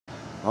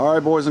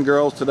Alright boys and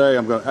girls, today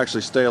I'm going to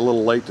actually stay a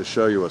little late to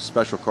show you a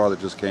special car that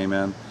just came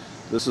in.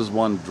 This is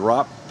one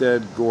drop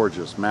dead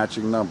gorgeous,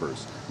 matching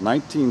numbers,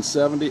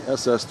 1970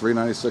 SS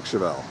 396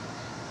 Chevelle.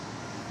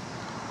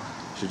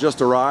 She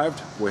just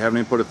arrived. We haven't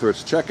even put it through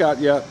its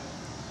checkout yet,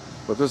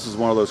 but this is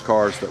one of those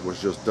cars that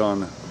was just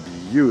done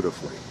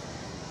beautifully.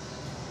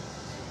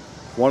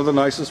 One of the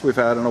nicest we've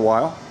had in a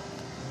while.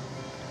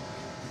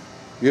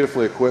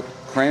 Beautifully equipped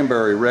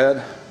cranberry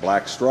red,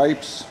 black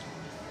stripes,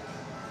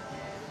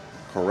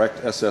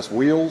 correct SS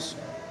wheels,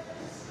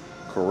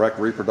 correct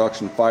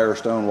reproduction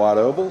Firestone wide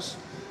ovals,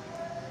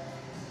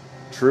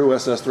 true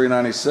SS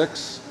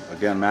 396,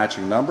 again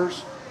matching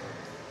numbers.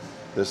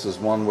 This is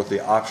one with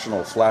the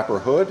optional flapper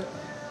hood,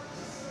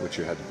 which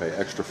you had to pay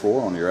extra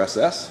for on your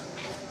SS.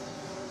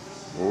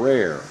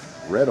 Rare,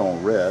 red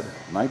on red,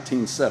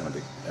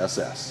 1970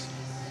 SS.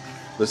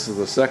 This is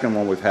the second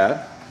one we've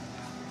had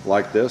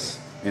like this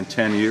in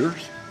 10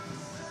 years.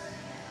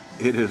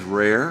 It is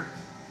rare.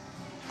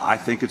 I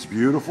think it's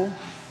beautiful.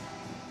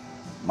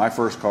 My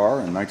first car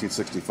in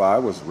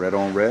 1965 was red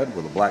on red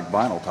with a black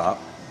vinyl top.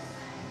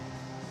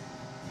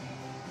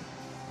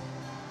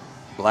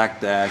 Black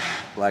dash,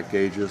 black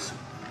gauges,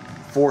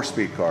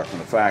 4-speed car from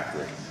the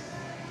factory.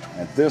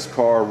 And this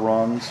car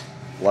runs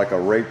like a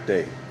rape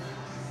date.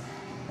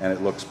 And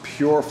it looks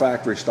pure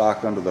factory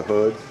stock under the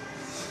hood.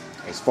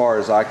 As far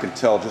as I can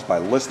tell just by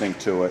listening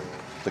to it,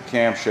 the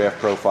camshaft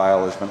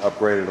profile has been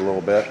upgraded a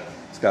little bit.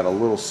 It's got a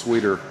little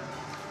sweeter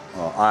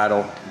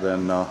idle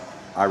than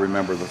I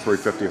remember the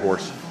 350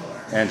 horse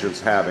engines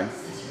having.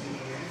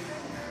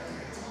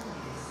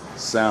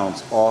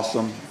 Sounds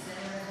awesome,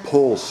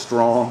 pulls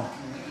strong,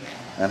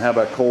 and how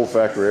about cold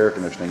factory air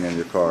conditioning in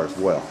your car as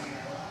well.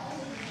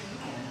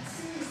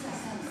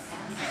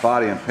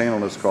 Body and paint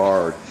on this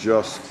car are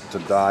just to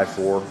die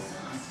for.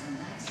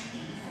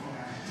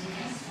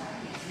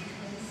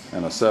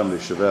 And a 70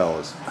 Chevelle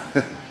is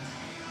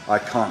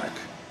iconic.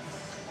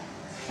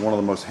 One of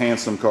the most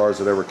handsome cars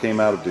that ever came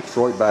out of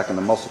Detroit back in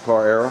the muscle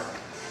car era.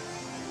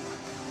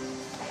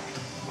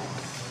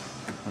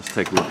 Let's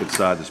take a look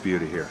inside this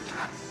beauty here.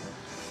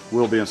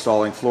 We'll be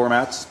installing floor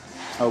mats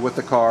with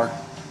the car.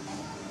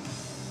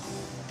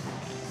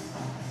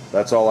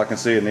 That's all I can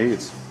see it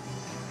needs.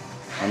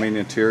 I mean, the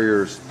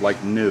interior's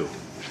like new.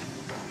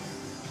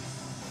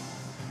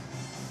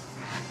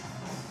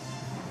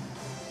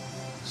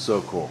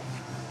 So cool.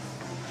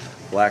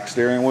 Black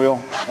steering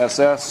wheel,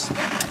 SS.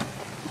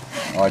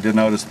 I did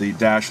notice the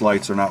dash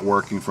lights are not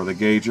working for the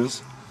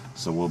gauges,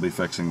 so we'll be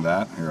fixing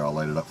that. Here, I'll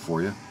light it up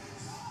for you.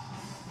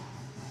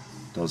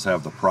 Does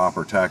have the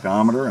proper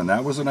tachometer, and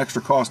that was an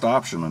extra cost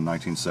option in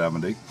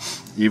 1970.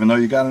 Even though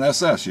you got an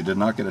SS, you did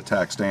not get a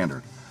tach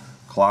standard.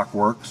 Clock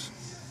works.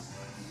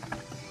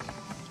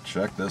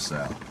 Check this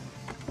out.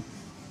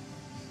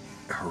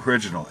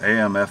 Original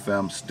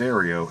AM/FM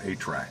stereo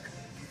 8-track.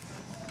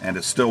 And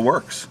it still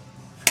works.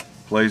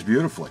 Plays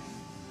beautifully.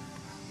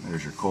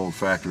 There's your cold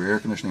factory air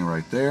conditioning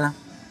right there.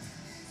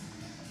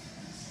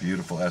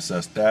 Beautiful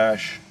SS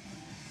dash.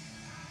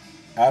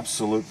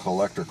 Absolute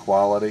collector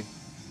quality.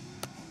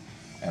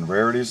 And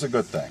rarity is a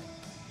good thing.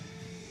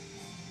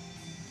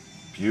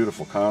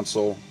 Beautiful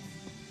console.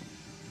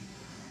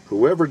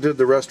 Whoever did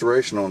the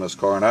restoration on this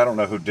car, and I don't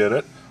know who did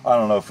it. I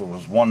don't know if it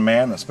was one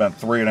man that spent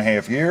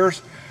 3.5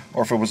 years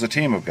or if it was a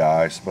team of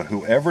guys, but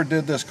whoever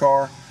did this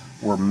car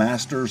were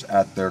masters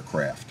at their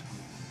craft.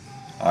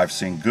 I've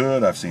seen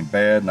good, I've seen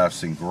bad, and I've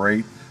seen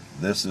great.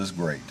 This is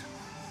great.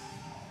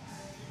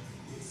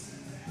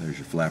 There's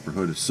your flapper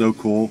hood. It's so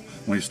cool.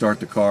 When you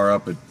start the car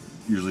up, it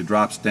usually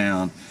drops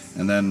down,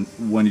 and then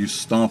when you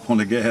stomp on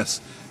the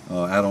gas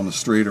out on the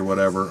street or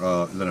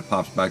whatever, then it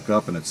pops back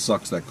up and it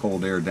sucks that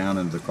cold air down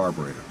into the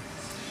carburetor.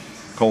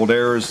 Cold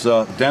air is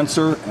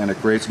denser and it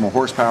creates more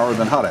horsepower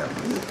than hot air.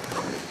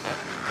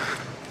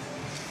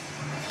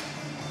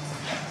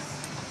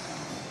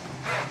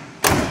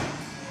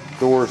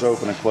 Doors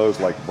open and close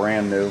like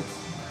brand new.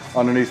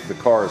 Underneath the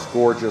car is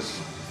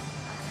gorgeous.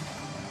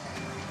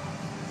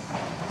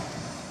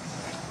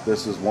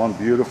 This is one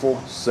beautiful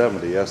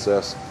 70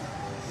 SS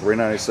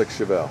 396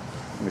 Chevelle.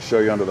 Let me show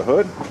you under the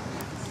hood.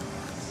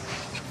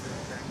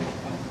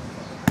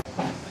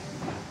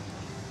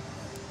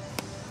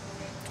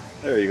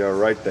 There you go,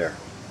 right there.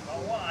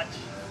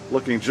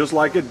 Looking just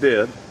like it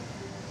did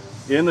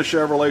in the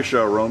Chevrolet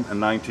showroom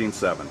in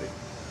 1970.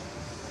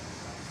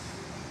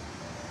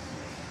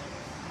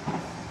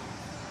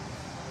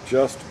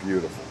 Just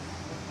beautiful.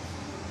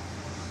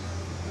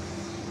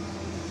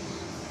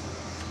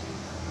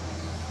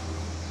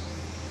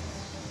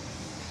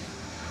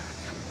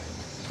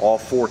 All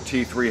 4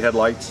 T3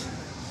 headlights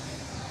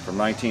from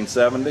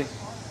 1970.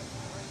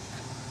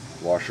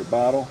 Washer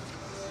bottle.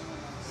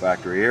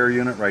 Factory air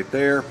unit right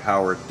there.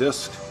 Power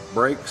disc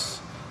brakes.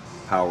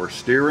 Power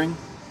steering.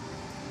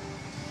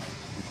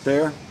 Right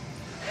there.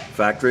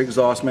 Factory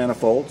exhaust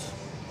manifolds.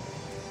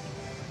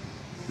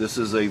 This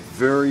is a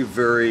very,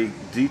 very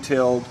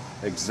detailed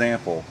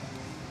example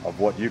of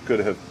what you could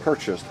have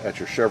purchased at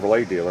your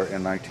Chevrolet dealer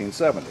in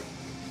 1970.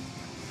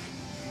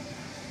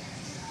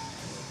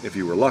 if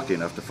you were lucky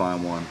enough to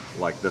find one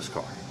like this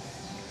car.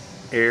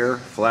 Air,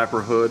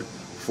 flapper hood,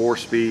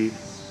 4-speed,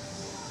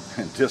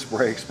 and disc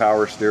brakes,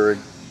 power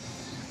steering,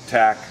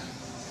 tack,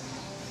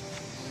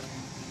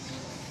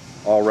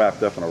 all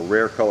wrapped up in a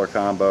rare color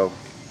combo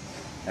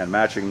and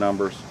matching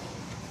numbers.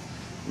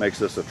 Makes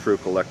this a true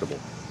collectible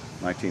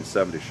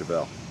 1970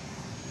 Chevelle.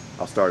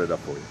 I'll start it up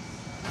for you.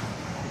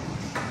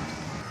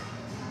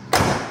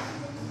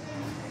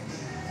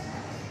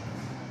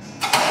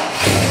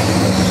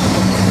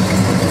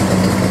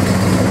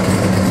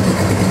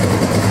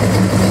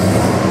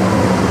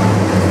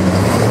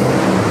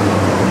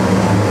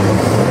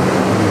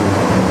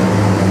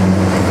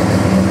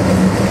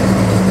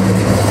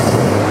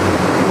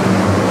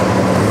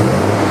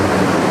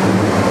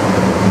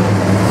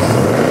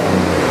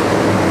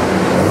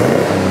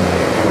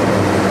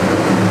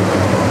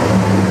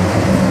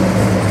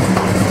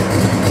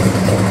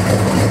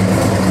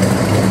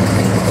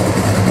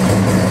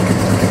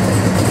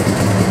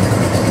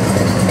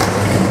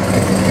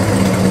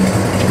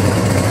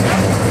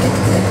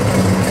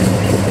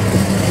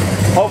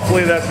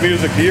 Hopefully that's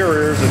music to your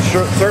ears. It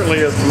certainly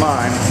is to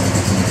mine.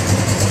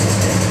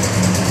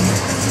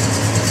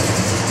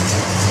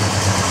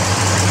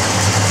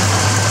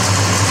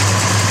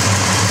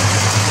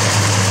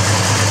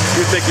 If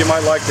you think you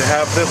might like to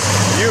have this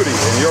beauty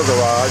in your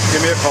garage,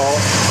 give me a call.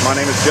 My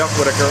name is Jeff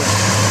Whitaker.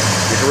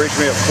 You can reach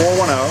me at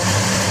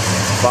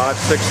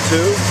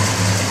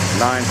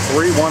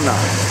 410-562-9319.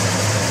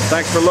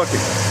 Thanks for looking.